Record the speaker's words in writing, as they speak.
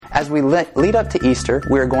As we lead up to Easter,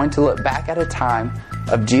 we are going to look back at a time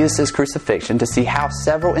of Jesus' crucifixion to see how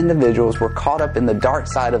several individuals were caught up in the dark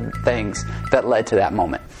side of things that led to that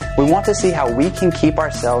moment. We want to see how we can keep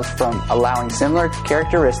ourselves from allowing similar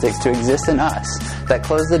characteristics to exist in us that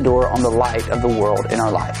close the door on the light of the world in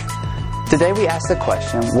our life. Today we ask the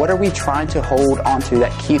question, what are we trying to hold onto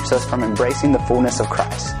that keeps us from embracing the fullness of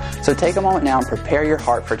Christ? So take a moment now and prepare your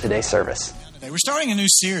heart for today's service. We're starting a new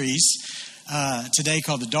series today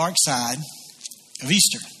called The Dark Side of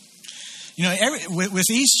Easter. You know,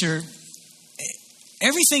 with Easter,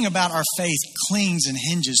 everything about our faith clings and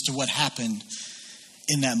hinges to what happened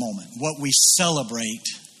in that moment, what we celebrate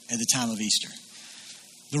at the time of Easter,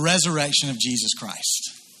 the resurrection of Jesus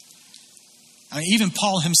Christ. I mean, even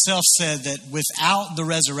Paul himself said that without the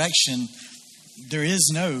resurrection, there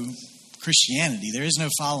is no Christianity. There is no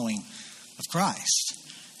following of Christ.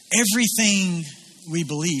 Everything we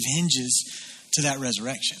believe hinges to that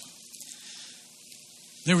resurrection.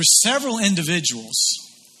 There were several individuals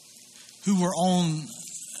who were on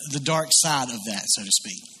the dark side of that, so to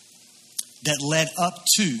speak, that led up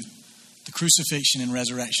to the crucifixion and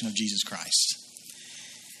resurrection of Jesus Christ.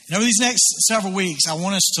 And over these next several weeks, I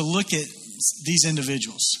want us to look at these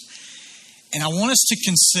individuals. And I want us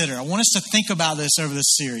to think about this over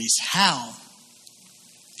this series. How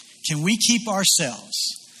can we keep ourselves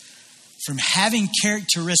from having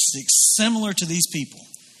characteristics similar to these people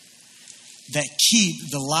that keep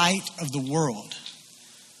the light of the world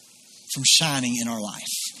from shining in our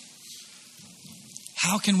life?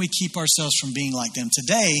 How can we keep ourselves from being like them?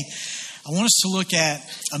 Today, I want us to look at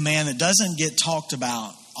a man that doesn't get talked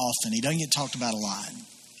about often. He doesn't get talked about a lot.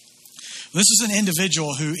 This is an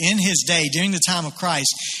individual who, in his day, during the time of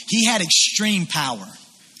Christ, he had extreme power.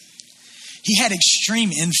 He had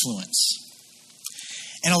extreme influence.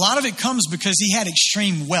 And a lot of it comes because he had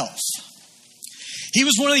extreme wealth. He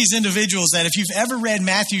was one of these individuals that if you've ever read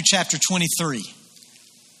Matthew chapter 23,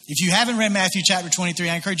 if you haven't read Matthew chapter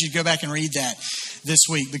 23, I encourage you to go back and read that this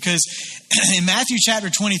week. Because in Matthew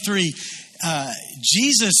chapter 23,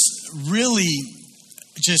 Jesus really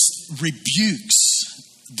just rebukes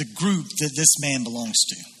the group that this man belongs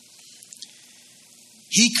to.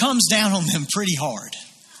 He comes down on them pretty hard.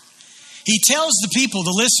 He tells the people,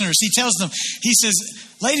 the listeners, he tells them, he says,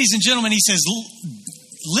 ladies and gentlemen, he says,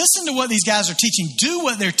 listen to what these guys are teaching. Do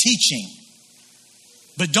what they're teaching,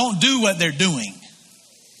 but don't do what they're doing.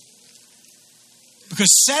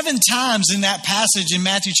 Because 7 times in that passage in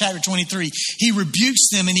Matthew chapter 23, he rebukes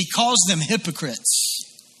them and he calls them hypocrites.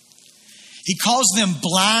 He calls them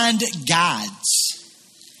blind guides.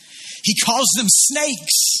 He calls them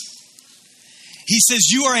snakes. He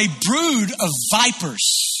says, you are a brood of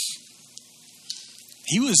vipers.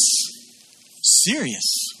 He was serious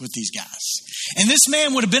with these guys. And this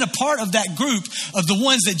man would have been a part of that group of the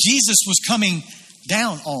ones that Jesus was coming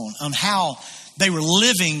down on how they were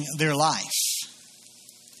living their life.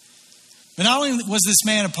 But not only was this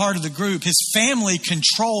man a part of the group, his family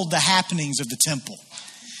controlled the happenings of the temple.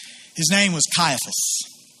 His name was Caiaphas.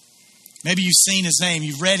 Maybe you've seen his name.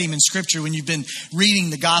 You've read him in Scripture when you've been reading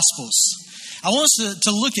the Gospels. I want us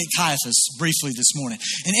to look at Caiaphas briefly this morning.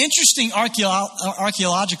 An interesting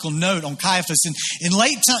archaeological note on Caiaphas. In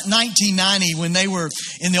late 1990, when they were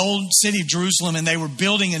in the old city of Jerusalem and they were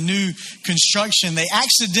building a new construction, they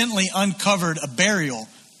accidentally uncovered a burial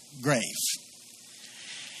grave.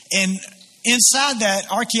 And inside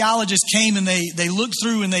that, archaeologists came and they looked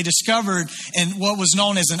through and they discovered what was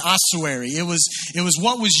known as an ossuary. It was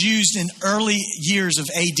what was used in early years of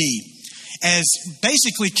AD as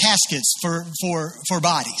basically caskets for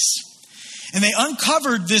bodies. And they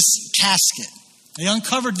uncovered this casket. They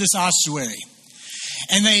uncovered this ossuary.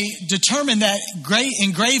 And they determined that great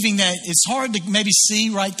engraving that it's hard to maybe see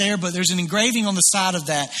right there, but there's an engraving on the side of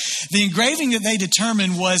that. The engraving that they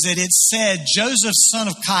determined was that it said, Joseph, son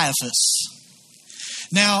of Caiaphas.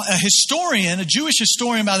 Now, a Jewish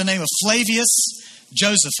historian by the name of Flavius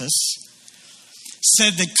Josephus,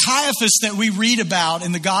 said that Caiaphas that we read about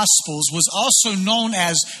in the Gospels was also known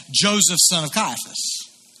as Joseph, son of Caiaphas.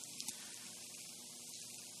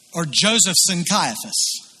 Or Joseph, son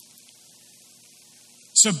Caiaphas.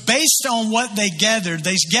 So based on what they gathered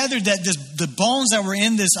that the bones that were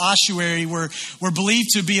in this ossuary were believed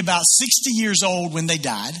to be about 60 years old when they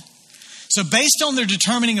died. So based on their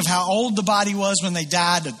determining of how old the body was when they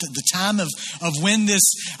died, the time of when this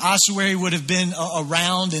ossuary would have been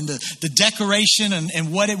around, and the decoration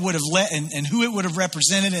and what it would have let and who it would have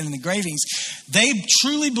represented in the engravings, they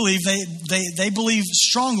truly believe, they believe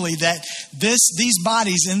strongly that these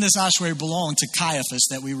bodies in this ossuary belong to Caiaphas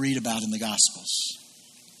that we read about in the Gospels.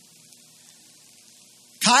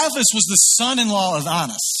 Caiaphas was the son-in-law of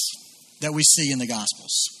Annas. that we see in the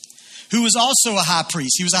Gospels, who was also a high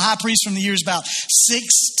priest. He was a high priest from the years about 6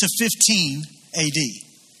 to 15 A.D.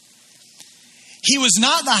 He was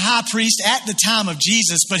not the high priest at the time of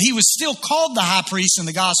Jesus, but he was still called the high priest in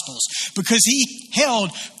the Gospels because he held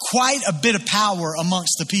quite a bit of power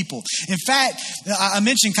amongst the people. In fact, I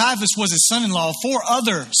mentioned Caiaphas was his son-in-law. 4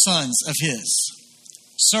 other sons of his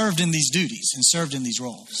served in these duties and served in these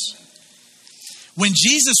roles. When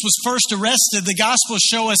Jesus was first arrested, the Gospels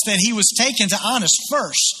show us that he was taken to Annas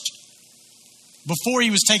first, before he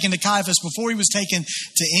was taken to Caiaphas, before he was taken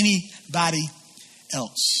to anybody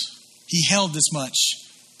else. He held this much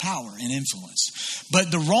power and influence.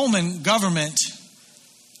 But the Roman government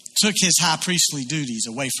took his high priestly duties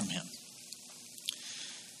away from him.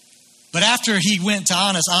 But after he went to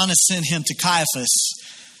Annas, Annas sent him to Caiaphas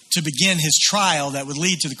to begin his trial that would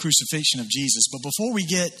lead to the crucifixion of Jesus. But before we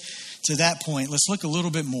get to that point, let's look a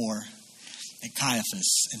little bit more at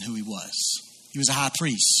Caiaphas and who he was. He was a high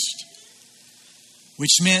priest,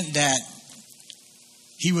 which meant that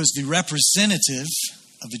he was the representative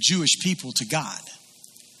of the Jewish people to God.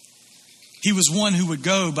 He was one who would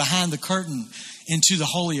go behind the curtain into the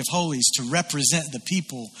Holy of Holies to represent the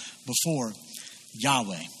people before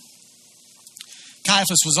Yahweh.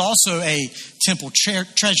 Caiaphas was also a temple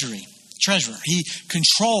treasurer. He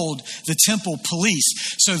controlled the temple police.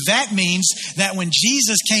 So that means that when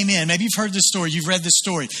Jesus came in, maybe you've heard this story, you've read this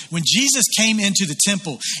story. When Jesus came into the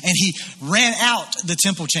temple and he ran out the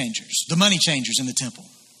temple changers, the money changers in the temple,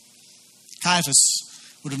 Caiaphas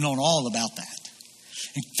would have known all about that.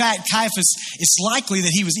 In fact, Caiaphas, it's likely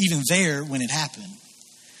that he was even there when it happened.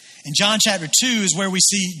 In John chapter 2 is where we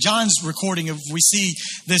see John's recording of, we see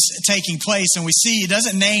this taking place, and we see it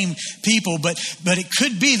doesn't name people, but it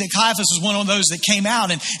could be that Caiaphas was one of those that came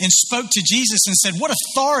out and spoke to Jesus and said, "What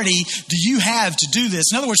authority do you have to do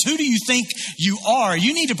this?" In other words, who do you think you are?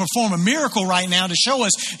 You need to perform a miracle right now to show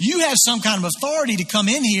us you have some kind of authority to come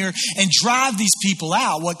in here and drive these people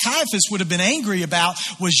out. What Caiaphas would have been angry about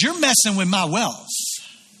was, you're messing with my wealth.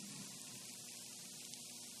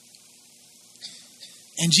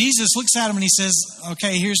 And Jesus looks at him and he says,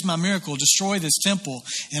 "Okay, here's my miracle. Destroy this temple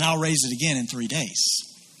and I'll raise it again in 3 days."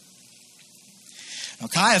 Now,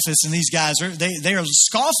 Caiaphas and these guys, they are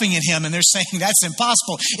scoffing at him and they're saying, "That's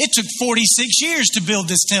impossible. It took 46 years to build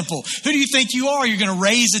this temple. Who do you think you are? You're going to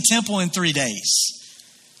raise a temple in 3 days."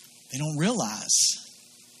 They don't realize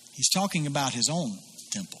he's talking about his own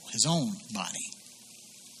temple, his own body,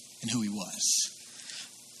 and who he was.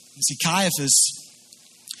 You see, Caiaphas,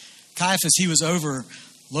 he was over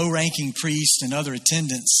low-ranking priests and other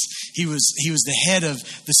attendants. He was the head of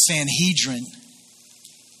the Sanhedrin.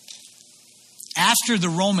 After the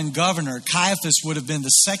Roman governor, Caiaphas would have been the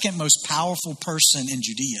second most powerful person in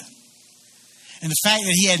Judea. And the fact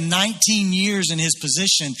that he had 19 years in his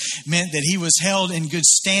position meant that he was held in good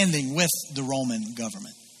standing with the Roman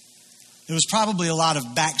government. There was probably a lot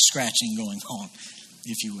of back scratching going on,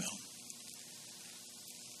 if you will.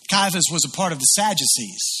 Caiaphas was a part of the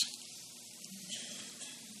Sadducees.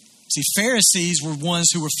 See, Pharisees were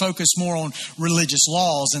ones who were focused more on religious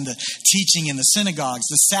laws and the teaching in the synagogues.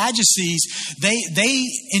 The Sadducees, they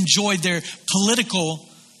enjoyed their political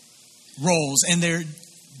roles and their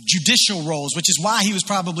judicial roles, which is why he was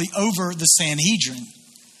probably over the Sanhedrin.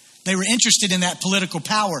 They were interested in that political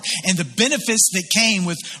power and the benefits that came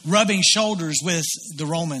with rubbing shoulders with the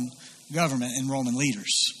Roman government and Roman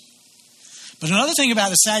leaders. But another thing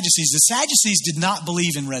about the Sadducees did not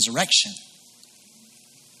believe in resurrection.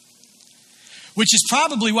 Which is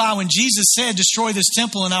probably why when Jesus said, "Destroy this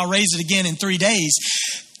temple and I'll raise it again in 3 days,"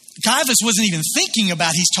 Caiaphas wasn't even thinking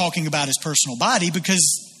about he's talking about his personal body, because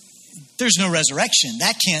there's no resurrection.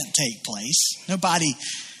 That can't take place. Nobody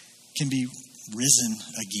can be risen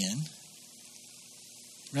again.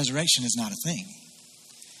 Resurrection is not a thing.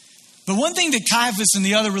 But one thing that Caiaphas and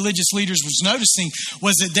the other religious leaders was noticing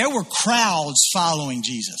was that there were crowds following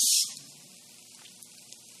Jesus.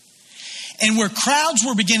 And where crowds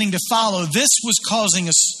were beginning to follow, this was causing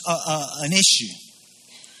an issue.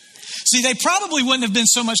 See, they probably wouldn't have been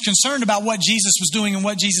so much concerned about what Jesus was doing and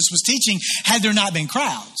what Jesus was teaching had there not been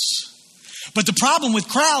crowds. But the problem with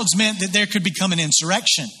crowds meant that there could become an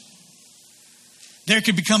insurrection. There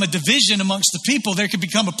could become a division amongst the people. There could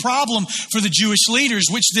become a problem for the Jewish leaders,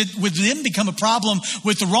 which would then become a problem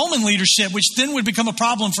with the Roman leadership, which then would become a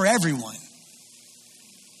problem for everyone.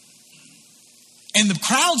 And the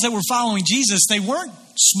crowds that were following Jesus, they weren't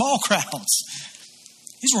small crowds.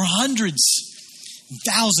 These were hundreds and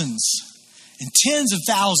thousands and tens of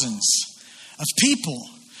thousands of people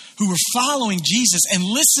who were following Jesus and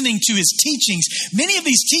listening to his teachings. Many of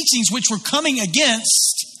these teachings which were coming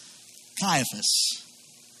against Caiaphas.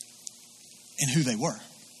 and who they were.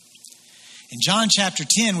 In John chapter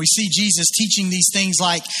 10, we see Jesus teaching these things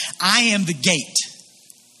like, I am the gate.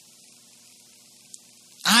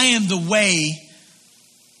 I am the way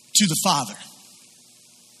to the Father.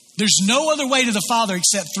 There's no other way to the Father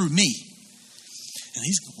except through me. And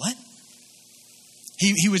he's, what?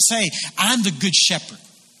 He would say, I'm the good shepherd.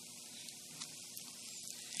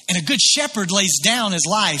 And a good shepherd lays down his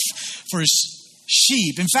life for his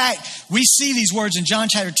sheep. In fact, we see these words in John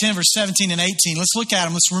chapter 10, verse 17 and 18. Let's look at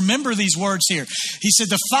them. Let's remember these words here. He said,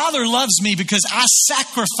 the Father loves me because I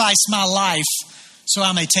sacrifice my life so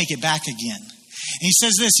I may take it back again. And he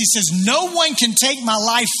says this, he says, no one can take my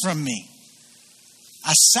life from me.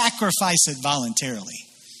 I sacrifice it voluntarily.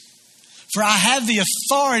 For I have the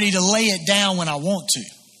authority to lay it down when I want to.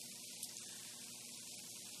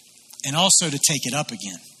 And also to take it up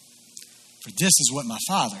again. For this is what my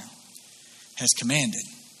Father has commanded.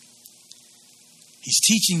 He's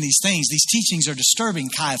teaching these things. These teachings are disturbing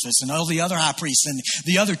Caiaphas and all the other high priests and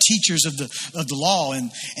the other teachers of the law and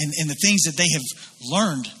the things that they have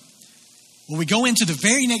learned. Well, we go into the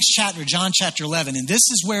very next chapter, John chapter 11, and this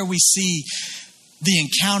is where we see the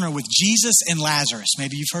encounter with Jesus and Lazarus.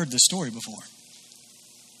 Maybe you've heard this story before.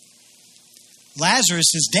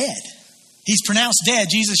 Lazarus is dead. He's pronounced dead.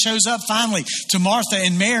 Jesus shows up finally to Martha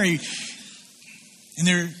and Mary, and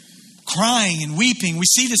they're crying and weeping. We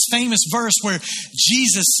see this famous verse where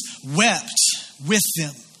Jesus wept with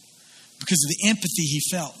them because of the empathy he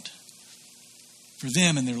felt for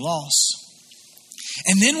them and their loss.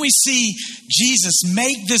 And then we see Jesus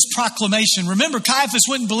make this proclamation. Remember, Caiaphas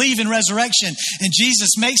wouldn't believe in resurrection. And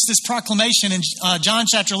Jesus makes this proclamation in John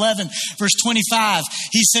chapter 11, verse 25.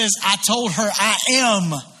 He says, I told her, I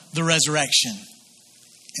am the resurrection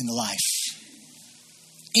and the life.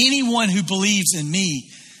 Anyone who believes in me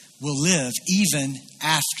will live even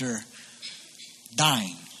after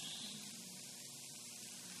dying.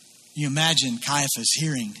 You imagine Caiaphas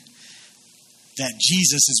hearing that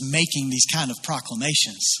Jesus is making these kind of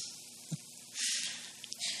proclamations.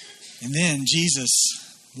 And then Jesus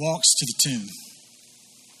walks to the tomb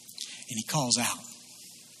and he calls out,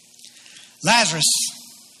 Lazarus,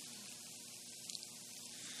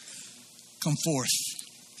 come forth.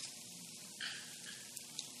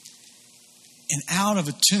 And out of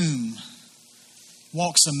a tomb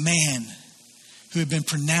walks a man who had been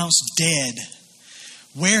pronounced dead,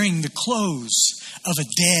 wearing the clothes of a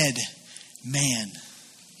dead man,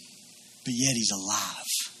 but yet he's alive.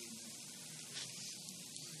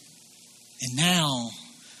 And now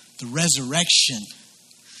the resurrection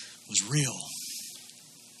was real.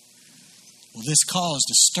 Well, this caused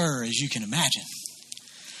a stir, as you can imagine,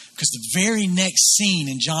 because the very next scene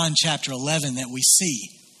in John chapter 11 that we see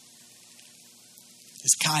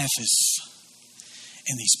is Caiaphas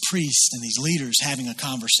and these priests and these leaders having a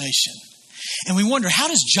conversation. And we wonder, how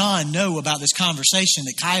does John know about this conversation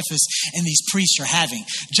that Caiaphas and these priests are having?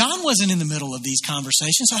 John wasn't in the middle of these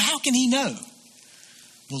conversations, so how can he know?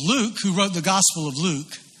 Well, Luke, who wrote the Gospel of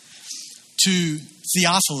Luke to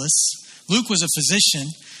Theophilus, Luke was a physician,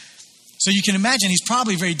 so you can imagine he's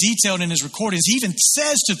probably very detailed in his recordings. He even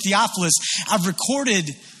says to Theophilus, I've recorded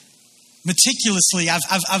meticulously.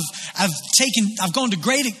 I've gone to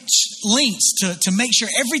great lengths to make sure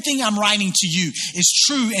everything I'm writing to you is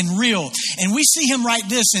true and real. And we see him write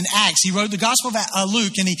this in Acts. He wrote the Gospel of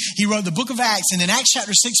Luke, and he wrote the book of Acts. And in Acts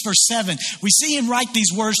chapter 6, verse 7, we see him write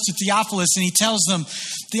these words to Theophilus, and he tells them,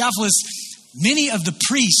 Theophilus, many of the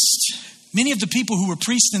people who were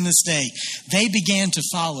priests in this day, they began to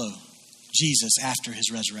follow Jesus after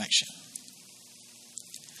his resurrection.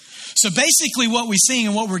 So basically what we're seeing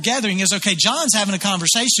and what we're gathering is, okay, John's having a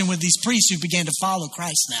conversation with these priests who began to follow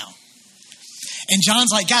Christ now. And John's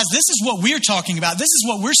like, guys, this is what we're talking about. This is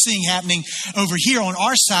what we're seeing happening over here on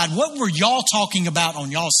our side. What were y'all talking about on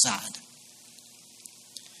y'all's side?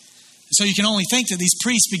 So you can only think that these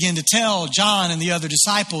priests begin to tell John and the other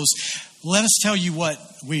disciples, let us tell you what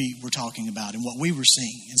we were talking about and what we were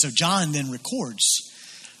seeing. And so John then records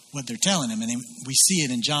what they're telling him. And we see it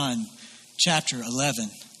in John chapter 11.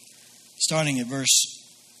 Starting at verse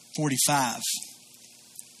 45.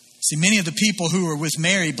 See, many of the people who were with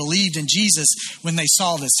Mary believed in Jesus when they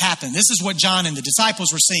saw this happen. This is what John and the disciples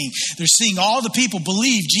were seeing. They're seeing all the people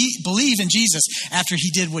believe in Jesus after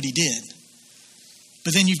he did what he did.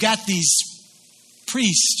 But then you've got these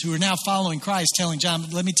priests who are now following Christ telling John,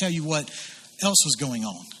 let me tell you what else was going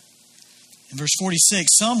on. In verse 46,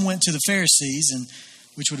 some went to the Pharisees, and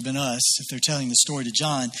which would have been us if they're telling the story to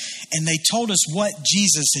John, and they told us what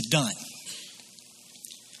Jesus had done.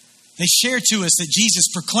 They share to us that Jesus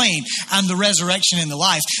proclaimed, I'm the resurrection and the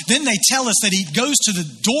life. Then they tell us that he goes to the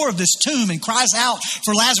door of this tomb and cries out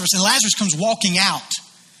for Lazarus, and Lazarus comes walking out.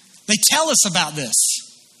 They tell us about this.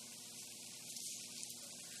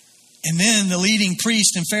 And then the leading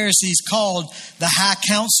priests and Pharisees called the high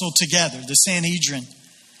council together, the Sanhedrin.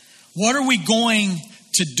 What are we going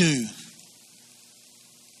to do?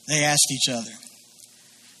 They asked each other.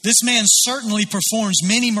 This man certainly performs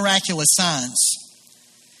many miraculous signs.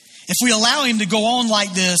 If we allow him to go on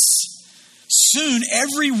like this, soon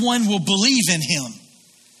everyone will believe in him.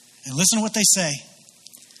 And listen to what they say.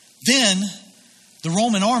 Then the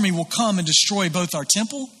Roman army will come and destroy both our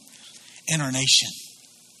temple and our nation.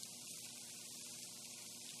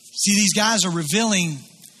 See, these guys are revealing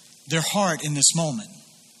their heart in this moment.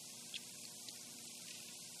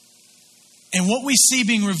 And what we see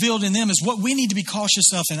being revealed in them is what we need to be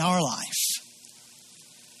cautious of in our life.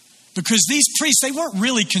 Because these priests, they weren't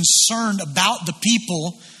really concerned about the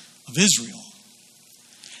people of Israel.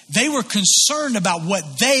 They were concerned about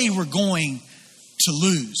what they were going to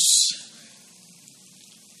lose.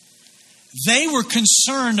 They were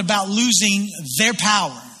concerned about losing their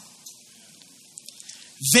power,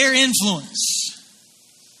 their influence,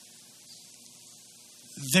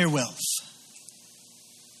 their wealth.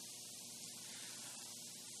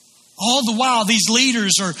 All the while, these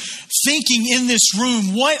leaders are thinking in this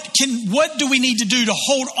room, what do we need to do to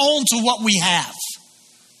hold on to what we have?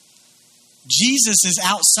 Jesus is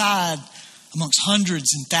outside amongst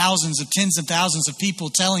hundreds and thousands of tens of thousands of people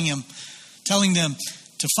telling them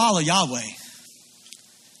to follow Yahweh.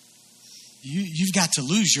 You've got to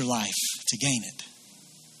lose your life to gain it.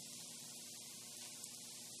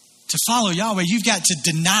 To follow Yahweh, you've got to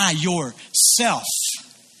deny yourself.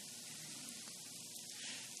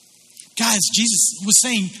 Guys, Jesus was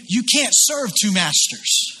saying you can't serve two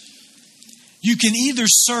masters. You can either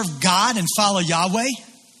serve God and follow Yahweh,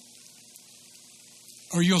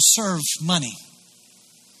 or you'll serve money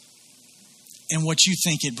and what you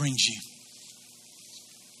think it brings you.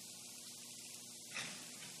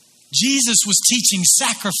 Jesus was teaching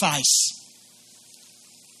sacrifice.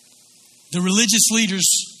 The religious leaders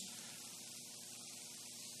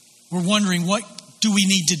were wondering, what do we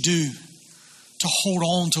need to do to hold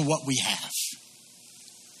on to what we have?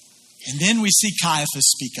 And then we see Caiaphas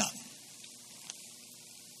speak up.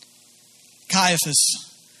 Caiaphas,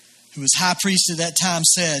 who was high priest at that time,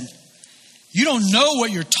 said, "You don't know what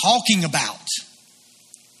you're talking about."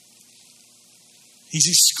 He's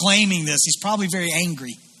exclaiming this. He's probably very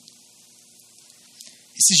angry.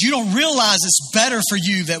 He says, "You don't realize it's better for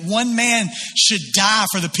you that one man should die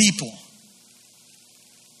for the people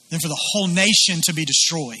than for the whole nation to be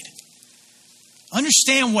destroyed."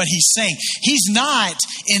 Understand what he's saying. He's not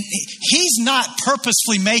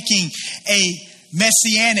purposefully making a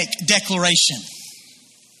messianic declaration.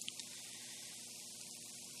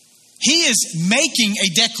 He is making a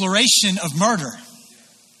declaration of murder.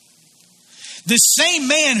 The same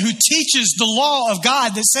man who teaches the law of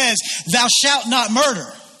God that says, "Thou shalt not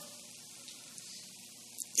murder,"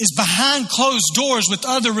 is behind closed doors with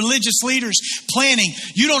other religious leaders planning,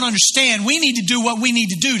 "You don't understand. We need to do what we need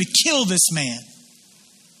to do to kill this man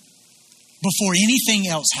before anything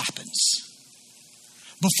else happens,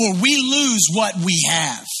 before we lose what we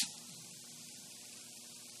have.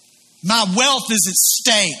 My wealth is at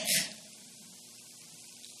stake.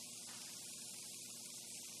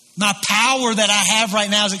 My power that I have right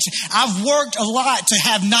now is at stake. I've worked a lot to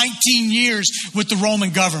have 19 years with the Roman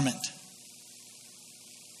government.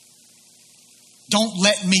 Don't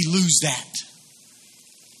let me lose that."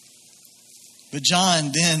 But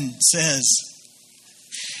John then says,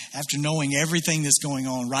 after knowing everything that's going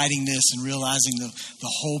on, writing this and realizing the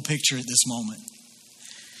whole picture at this moment,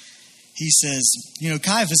 he says,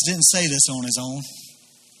 Caiaphas didn't say this on his own.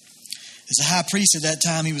 As a high priest at that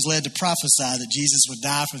time, he was led to prophesy that Jesus would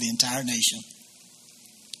die for the entire nation.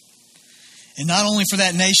 And not only for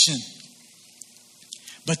that nation,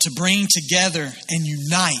 but to bring together and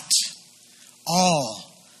unite all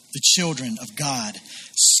the children of God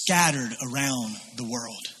scattered around the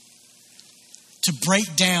world. To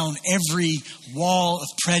break down every wall of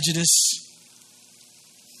prejudice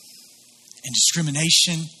and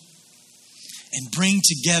discrimination and bring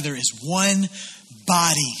together as one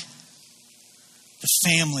body the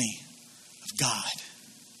family of God.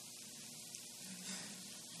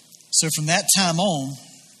 So from that time on,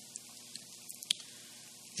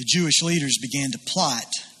 the Jewish leaders began to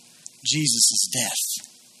plot Jesus' death.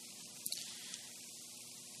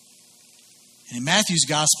 And in Matthew's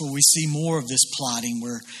gospel, we see more of this plotting,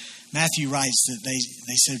 where Matthew writes that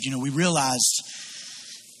they said, we realized,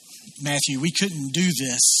 Matthew, we couldn't do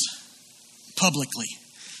this publicly.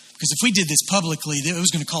 Because if we did this publicly, it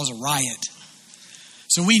was going to cause a riot.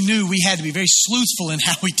 So we knew we had to be very sleuthful in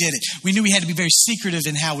how we did it. We knew we had to be very secretive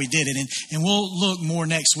in how we did it. And we'll look more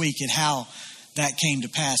next week at how that came to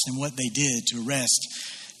pass and what they did to arrest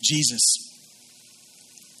Jesus.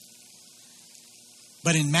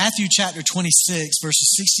 But in Matthew chapter 26,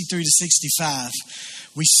 verses 63 to 65,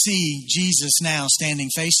 we see Jesus now standing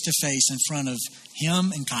face to face in front of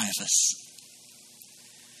him and Caiaphas.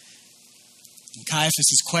 And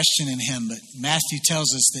Caiaphas is questioning him, but Matthew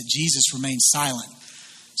tells us that Jesus remains silent.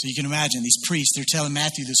 So you can imagine these priests, they're telling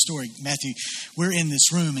Matthew the story. Matthew, we're in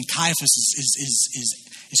this room and Caiaphas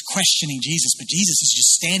is questioning Jesus, but Jesus is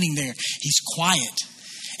just standing there. He's quiet.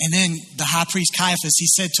 And then the high priest Caiaphas, he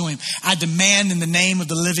said to him, I demand in the name of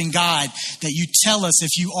the living God that you tell us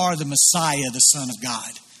if you are the Messiah, the Son of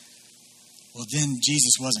God. Well, then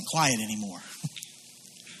Jesus wasn't quiet anymore.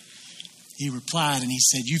 He replied and he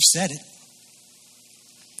said, you've said it.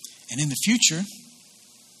 And in the future,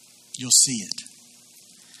 you'll see it.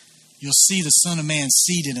 You'll see the Son of Man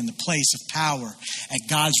seated in the place of power at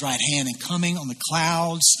God's right hand and coming on the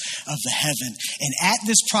clouds of the heaven. And at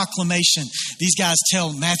this proclamation, these guys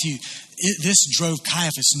tell Matthew, this drove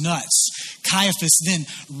Caiaphas nuts. Caiaphas then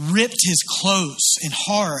ripped his clothes in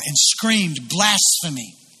horror and screamed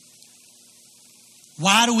blasphemy.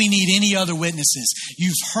 Why do we need any other witnesses?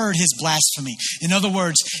 You've heard his blasphemy. In other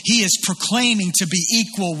words, he is proclaiming to be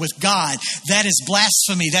equal with God. That is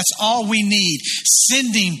blasphemy. That's all we need.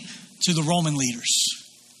 Send him to the Roman leaders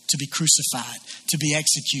to be crucified, to be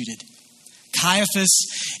executed.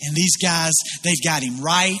 Caiaphas and these guys, they've got him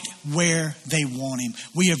right where they want him.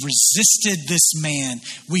 We have resisted this man.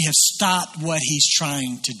 We have stopped what he's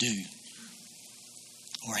trying to do.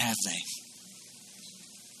 Or have they?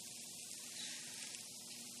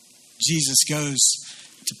 Jesus goes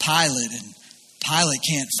to Pilate, and Pilate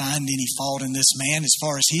can't find any fault in this man as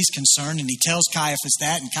far as he's concerned. And he tells Caiaphas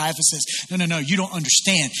that, and Caiaphas says, no, you don't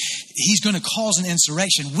understand. He's going to cause an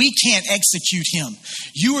insurrection. We can't execute him.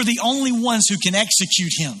 You are the only ones who can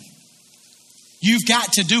execute him. You've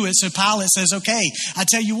got to do it. So Pilate says, okay, I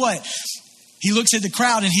tell you what. He looks at the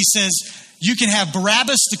crowd and he says, you can have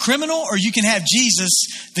Barabbas the criminal, or you can have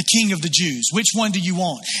Jesus the King of the Jews. Which one do you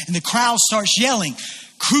want? And the crowd starts yelling,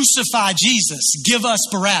 crucify Jesus, give us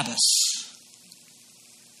Barabbas.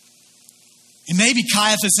 And maybe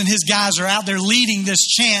Caiaphas and his guys are out there leading this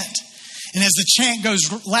chant. And as the chant goes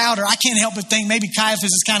louder, I can't help but think maybe Caiaphas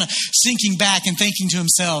is kind of sinking back and thinking to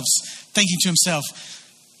himself,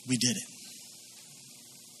 we did it.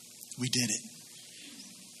 We did it.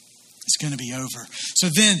 It's going to be over. So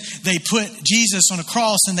then they put Jesus on a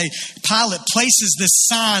cross, and Pilate places this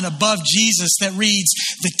sign above Jesus that reads,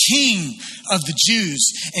 the King of the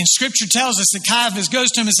Jews. And Scripture tells us that Caiaphas goes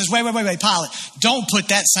to him and says, wait, Pilate, don't put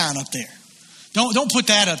that sign up there. Don't put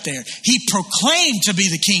that up there. He proclaimed to be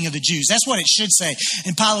the King of the Jews. That's what it should say.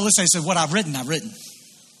 And Pilate would say, what I've written, I've written.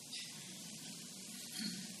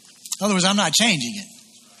 In other words, I'm not changing it.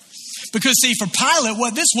 Because see, for Pilate,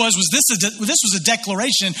 what this was a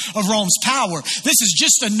declaration of Rome's power. This is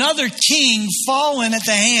just another king fallen at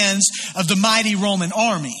the hands of the mighty Roman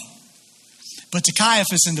army. But to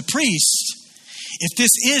Caiaphas and the priest, if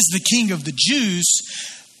this is the King of the Jews,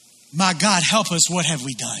 my God, help us, what have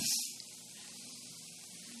we done?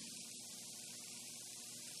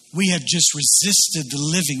 We have just resisted the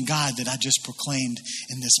living God that I just proclaimed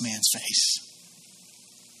in this man's face.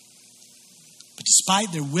 But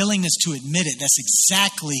despite their willingness to admit it, that's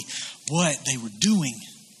exactly what they were doing.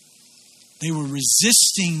 They were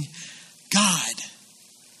resisting God.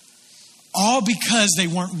 All because they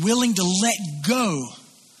weren't willing to let go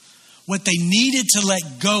what they needed to let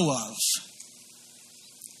go of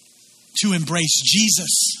to embrace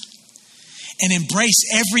Jesus and embrace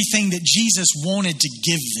everything that Jesus wanted to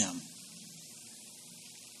give them.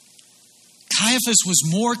 Caiaphas was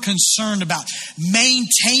more concerned about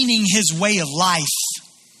maintaining his way of life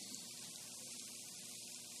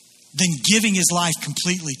than giving his life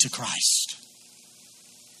completely to Christ.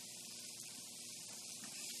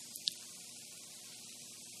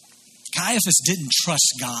 Caiaphas didn't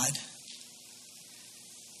trust God.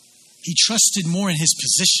 He trusted more in his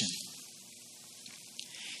position.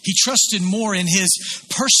 He trusted more in his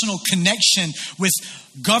personal connection with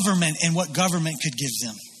government and what government could give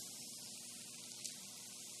them.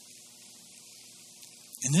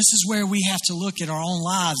 And this is where we have to look at our own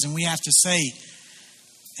lives, and we have to say,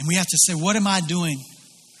 what am I doing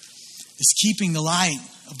that's keeping the light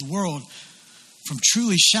of the world from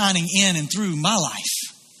truly shining in and through my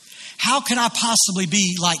life? How can I possibly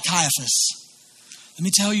be like Caiaphas? Let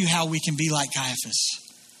me tell you how we can be like Caiaphas.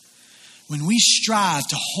 when we strive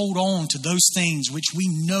to hold on to those things which we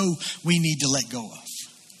know we need to let go of.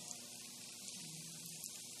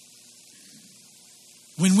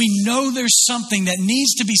 When we know there's something that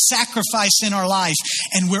needs to be sacrificed in our life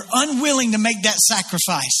and we're unwilling to make that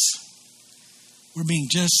sacrifice, we're being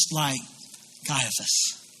just like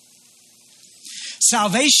Caiaphas.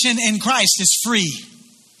 Salvation in Christ is free.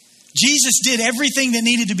 Jesus did everything that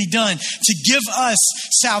needed to be done to give us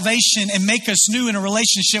salvation and make us new in a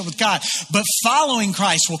relationship with God. But following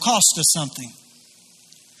Christ will cost us something.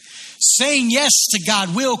 Saying yes to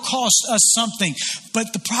God will cost us something.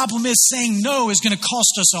 But the problem is saying no is going to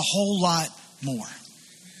cost us a whole lot more.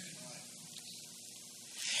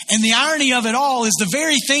 And the irony of it all is the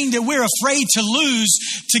very thing that we're afraid to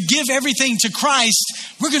lose, to give everything to Christ,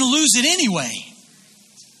 we're going to lose it anyway.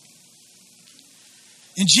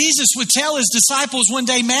 And Jesus would tell his disciples one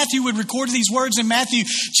day, Matthew would record these words in Matthew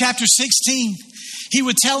chapter 16. He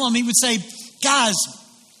would tell them, he would say, guys,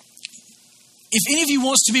 if any of you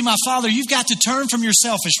wants to be my follower, you've got to turn from your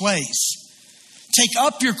selfish ways. Take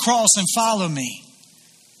up your cross and follow me.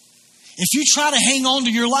 If you try to hang on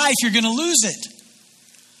to your life, you're going to lose it.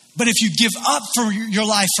 But if you give up for your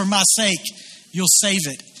life for my sake, you'll save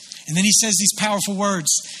it. And then he says these powerful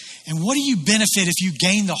words. And what do you benefit if you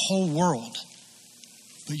gain the whole world,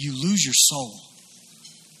 but you lose your soul?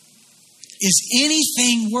 Is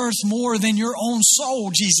anything worth more than your own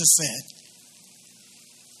soul, Jesus said.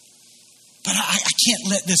 But I can't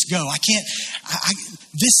let this go. I can't.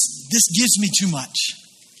 This gives me too much.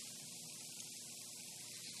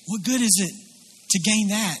 What good is it to gain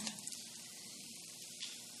that?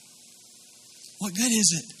 What good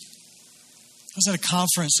is it? I was at a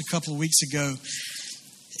conference a couple of weeks ago,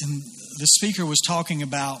 and the speaker was talking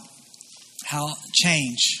about how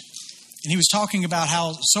change. And he was talking about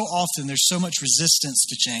how so often there's so much resistance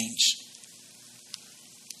to change.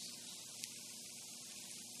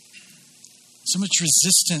 So much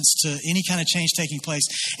resistance to any kind of change taking place.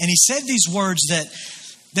 And he said these words that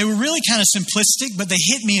they were really kind of simplistic, but they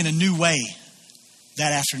hit me in a new way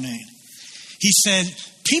that afternoon. He said,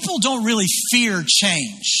 people don't really fear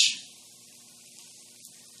change.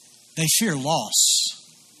 They fear loss.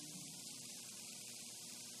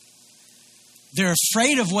 They're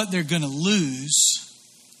afraid of what they're going to lose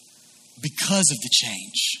because of the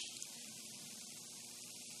change.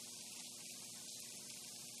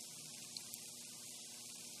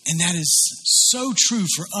 And that is so true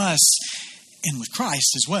for us and with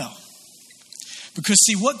Christ as well. Because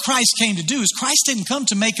see, what Christ came to do is Christ didn't come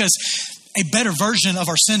to make us a better version of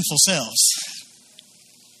our sinful selves.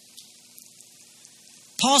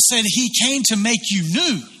 Paul said he came to make you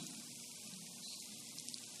new.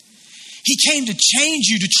 He came to change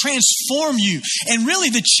you, to transform you. And really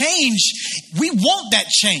the change, we want that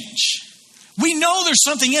change. We know there's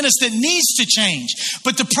something in us that needs to change.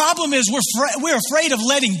 But the problem is we're afraid of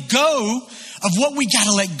letting go of what we got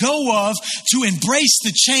to let go of to embrace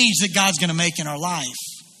the change that God's going to make in our life.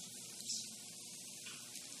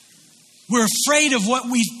 We're afraid of what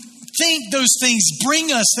we think those things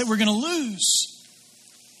bring us that we're going to lose.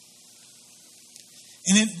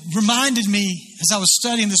 And it reminded me, as I was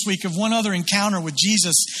studying this week, of one other encounter with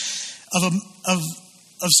Jesus, of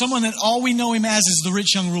someone that all we know him as is the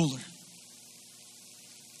rich young ruler.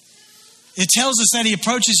 It tells us that he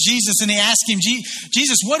approaches Jesus and he asks him,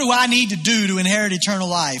 Jesus, what do I need to do to inherit eternal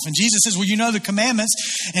life? And Jesus says, well, you know the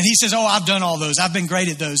commandments. And he says, oh, I've done all those. I've been great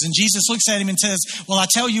at those. And Jesus looks at him and says, well, I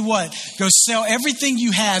tell you what, go sell everything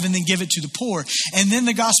you have and then give it to the poor. And then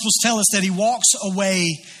the Gospels tell us that he walks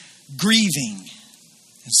away grieving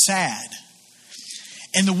and sad.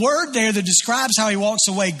 And the word there that describes how he walks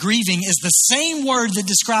away grieving is the same word that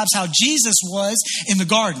describes how Jesus was in the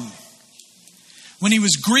garden. When he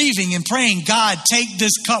was grieving and praying, God, take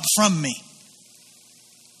this cup from me.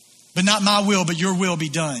 But not my will, but your will be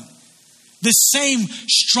done. This same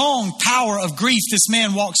strong power of grief, this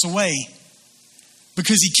man walks away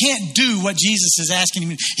because he can't do what Jesus is asking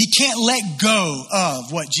him. He can't let go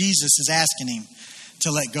of what Jesus is asking him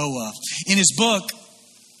to let go of. In his book,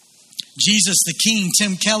 Jesus the King,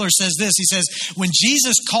 Tim Keller says this. He says, when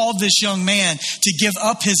Jesus called this young man to give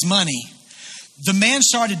up his money, the man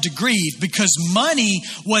started to grieve because money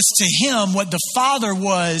was to him what the Father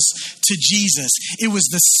was to Jesus. It was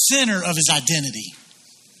the center of his identity.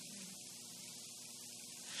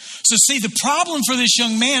 So see, the problem for this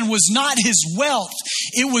young man was not his wealth.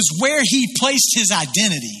 It was where he placed his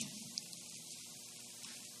identity.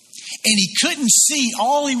 And he couldn't see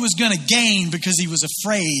all he was going to gain because he was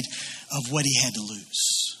afraid of what he had to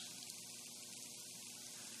lose.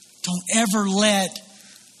 Don't ever let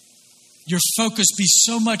your focus be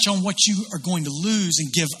so much on what you are going to lose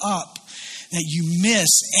and give up that you miss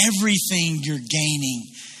everything you're gaining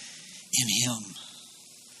in Him.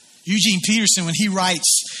 Eugene Peterson, when he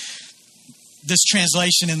writes this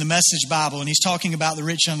translation in the Message Bible, and he's talking about the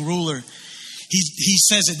rich young ruler, he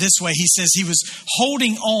says it this way. He says he was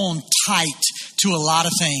holding on tight to a lot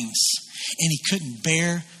of things, and he couldn't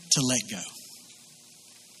bear to let go.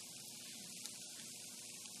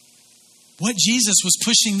 What Jesus was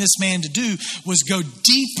pushing this man to do was go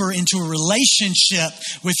deeper into a relationship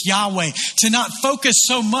with Yahweh, to not focus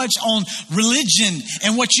so much on religion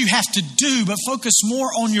and what you have to do, but focus more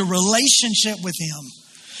on your relationship with Him.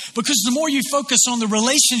 Because the more you focus on the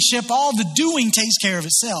relationship, all the doing takes care of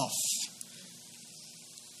itself.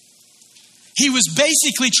 He was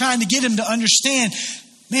basically trying to get him to understand,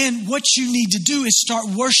 man, what you need to do is start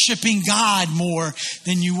worshiping God more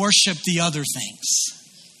than you worship the other things.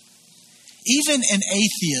 Even an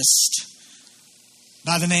atheist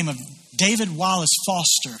by the name of David Wallace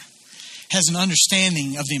Foster has an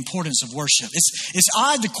understanding of the importance of worship. It's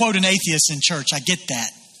odd to quote an atheist in church, I get that.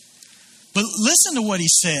 But listen to what he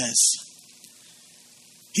says.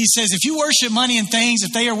 He says, if you worship money and things,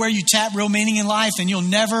 if they are where you tap real meaning in life, then you'll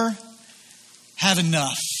never have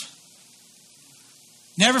enough.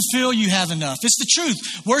 Never feel you have enough. It's the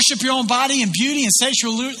truth. Worship your own body and beauty and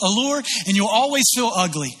sexual allure, and you'll always feel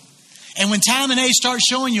ugly. And when time and age start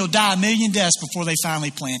showing, you'll die a million deaths before they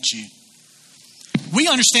finally plant you. We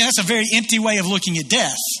understand that's a very empty way of looking at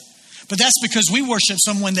death. But that's because we worship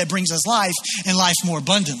someone that brings us life and life more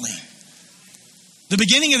abundantly. The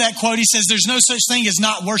beginning of that quote, he says, there's no such thing as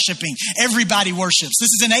not worshiping. Everybody worships. This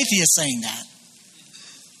is an atheist saying that.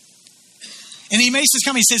 And he makes this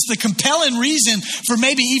comment. He says, the compelling reason for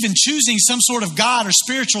maybe even choosing some sort of God or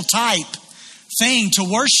spiritual type thing to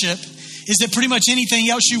worship is that pretty much anything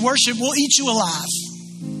else you worship will eat you alive.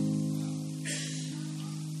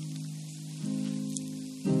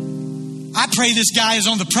 I pray this guy is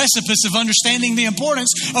on the precipice of understanding the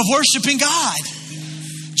importance of worshiping God.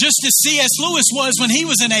 Just as C.S. Lewis was when he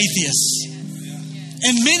was an atheist.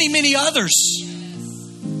 And many, many others.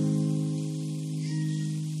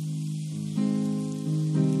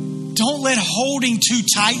 Don't let holding too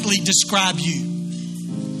tightly describe you.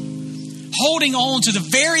 Holding on to the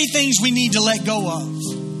very things we need to let go of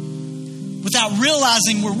without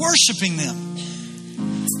realizing we're worshiping them.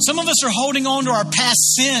 Some of us are holding on to our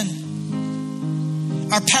past sin,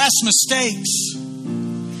 our past mistakes,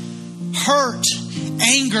 hurt,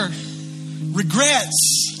 anger,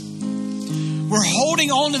 regrets. We're holding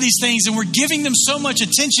on to these things and we're giving them so much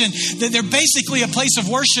attention that they're basically a place of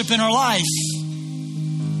worship in our life.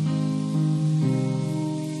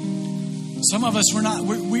 Some of us,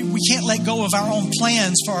 we can't let go of our own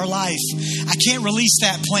plans for our life. I can't release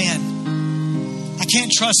that plan. I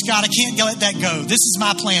can't trust God. I can't let that go. This is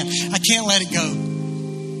my plan. I can't let it go.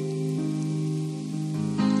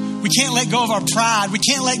 We can't let go of our pride. We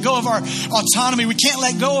can't let go of our autonomy. We can't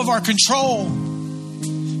let go of our control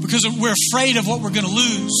because we're afraid of what we're going to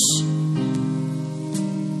lose.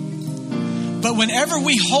 But whenever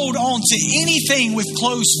we hold on to anything with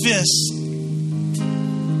closed fists,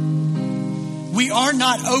 we are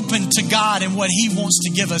not open to God and what He wants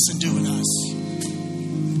to give us and do in us.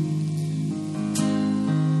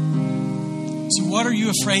 So what are you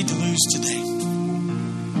afraid to lose today?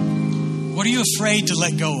 What are you afraid to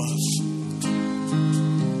let go of?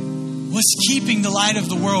 What's keeping the light of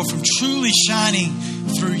the world from truly shining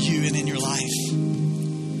through you and in your life?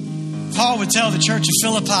 Paul would tell the church of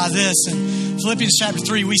Philippi this, and Philippians chapter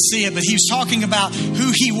 3, we see it, but he was talking about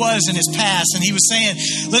who he was in his past. And he was saying,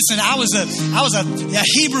 listen, I was a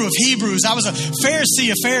Hebrew of Hebrews. I was a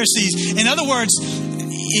Pharisee of Pharisees. In other words,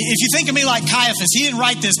 if you think of me like Caiaphas, he didn't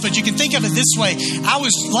write this, but you can think of it this way. I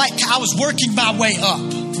was working my way up.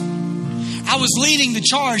 I was leading the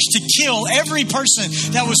charge to kill every person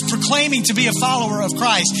that was proclaiming to be a follower of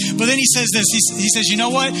Christ. But then he says this, he says, you know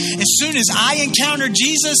what? As soon as I encountered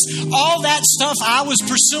Jesus, all that stuff I was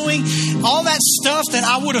pursuing, all that stuff that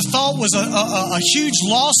I would have thought was a huge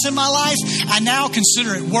loss in my life, I now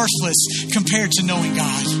consider it worthless compared to knowing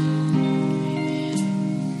God.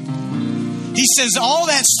 He says, all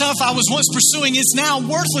that stuff I was once pursuing is now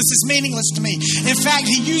worthless, it's meaningless to me. In fact,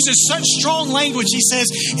 he uses such strong language. He says,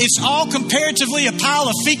 it's all comparatively a pile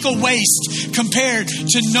of fecal waste compared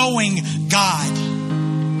to knowing God.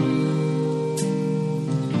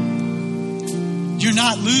 You're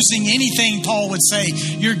not losing anything, Paul would say.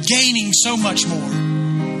 You're gaining so much more.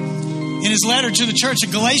 In his letter to the church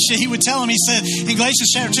of Galatia, he would tell them, he said, in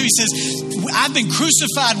Galatians chapter 2, he says, I've been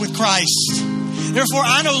crucified with Christ. Therefore,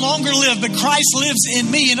 I no longer live, but Christ lives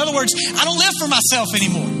in me. In other words, I don't live for myself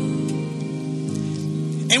anymore.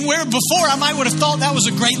 And where before I might would have thought that was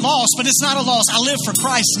a great loss, but it's not a loss. I live for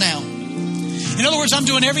Christ now. In other words, I'm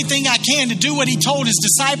doing everything I can to do what He told His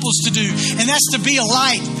disciples to do. And that's to be a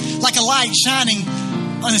light, like a light shining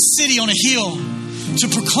on a city on a hill, to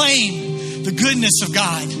proclaim the goodness of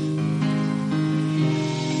God.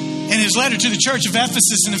 In his letter to the church of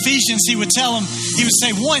Ephesus and Ephesians, he would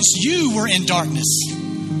say, once you were in darkness,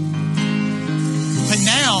 but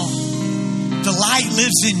now the light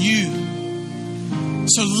lives in you.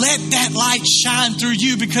 So let that light shine through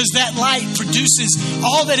you, because that light produces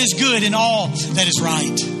all that is good and all that is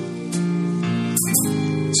right.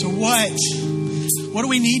 So what do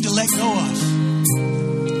we need to let go of?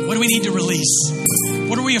 What do we need to release?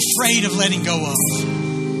 What are we afraid of letting go of?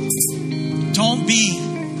 Don't be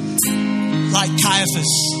like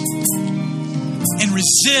Caiaphas and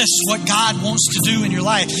resist what God wants to do in your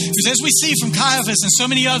life. Because as we see from Caiaphas and so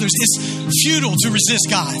many others, it's futile to resist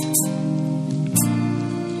God.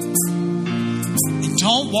 And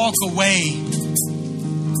don't walk away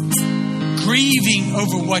grieving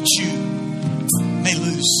over what you may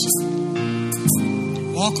lose.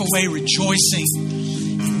 Walk away rejoicing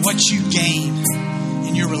in what you gain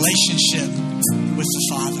in your relationship with the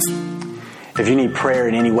Father. If you need prayer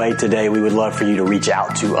in any way today, we would love for you to reach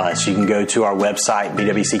out to us. You can go to our website,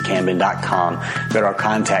 bwccamden.com, go to our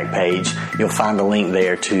contact page. You'll find a link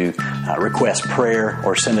there to request prayer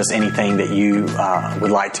or send us anything that you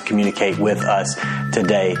would like to communicate with us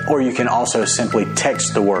today. Or you can also simply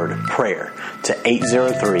text the word prayer to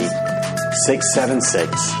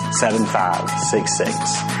 803-676-7566.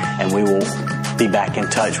 And we will be back in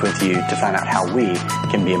touch with you to find out how we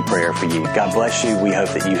can be in prayer for you. God bless you. We hope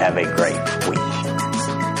that you have a great week.